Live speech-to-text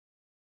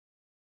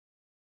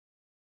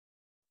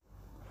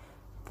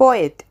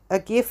Poet, a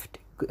gift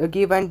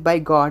given by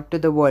God to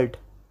the world.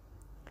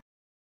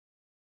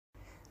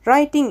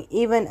 Writing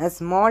even a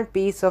small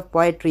piece of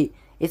poetry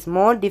is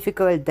more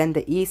difficult than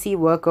the easy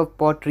work of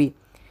pottery.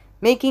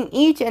 Making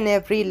each and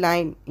every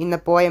line in a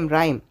poem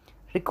rhyme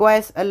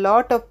requires a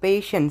lot of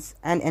patience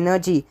and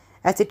energy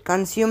as it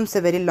consumes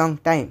a very long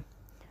time.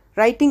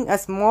 Writing a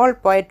small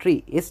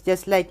poetry is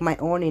just like my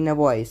own inner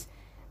voice,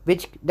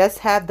 which does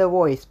have the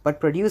voice but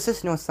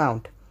produces no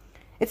sound.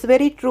 It's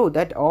very true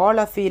that all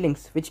our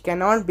feelings which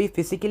cannot be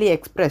physically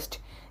expressed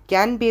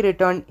can be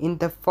written in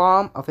the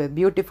form of a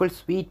beautiful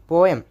sweet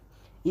poem,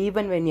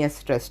 even when you are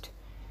stressed.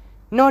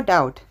 No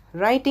doubt,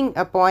 writing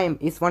a poem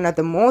is one of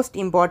the most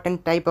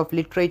important type of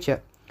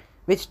literature,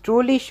 which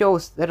truly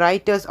shows the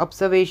writer's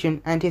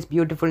observation and his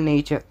beautiful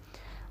nature.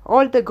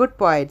 All the good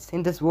poets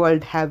in this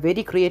world have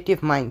very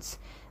creative minds,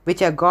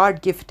 which are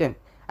God-gifted,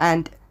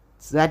 and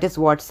that is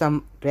what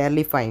some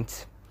rarely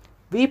finds.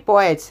 We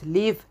poets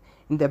live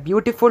in the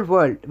beautiful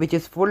world which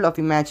is full of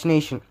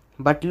imagination,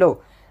 but lo,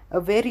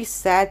 a very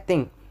sad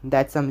thing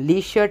that some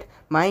leisured,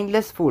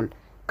 mindless fool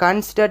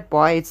considered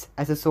poets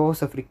as a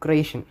source of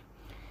recreation.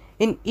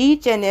 In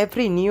each and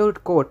every new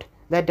quote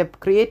that a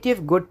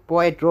creative good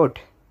poet wrote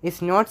is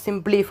not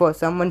simply for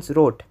someone's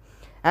wrote,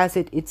 as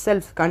it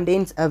itself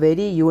contains a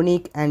very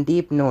unique and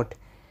deep note.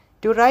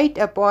 To write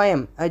a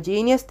poem, a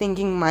genius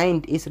thinking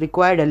mind is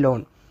required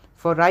alone.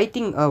 For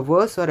writing a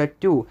verse or a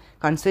two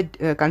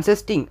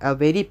consisting a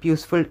very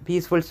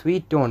peaceful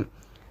sweet tone.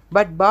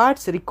 But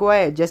bards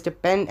require just a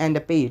pen and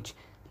a page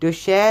to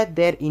share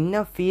their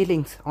inner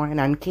feelings on an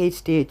uncaged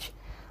stage.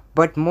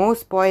 But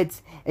most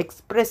poets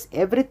express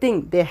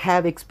everything they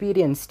have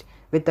experienced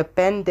with the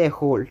pen they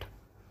hold,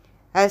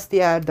 as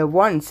they are the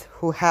ones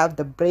who have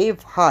the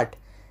brave heart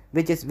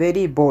which is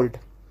very bold.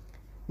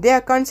 They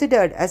are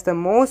considered as the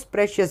most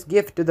precious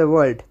gift to the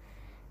world.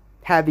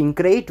 Having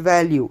great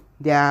value,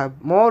 they are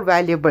more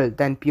valuable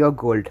than pure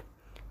gold,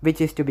 which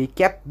is to be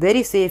kept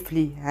very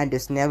safely and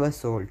is never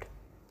sold.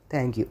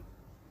 Thank you.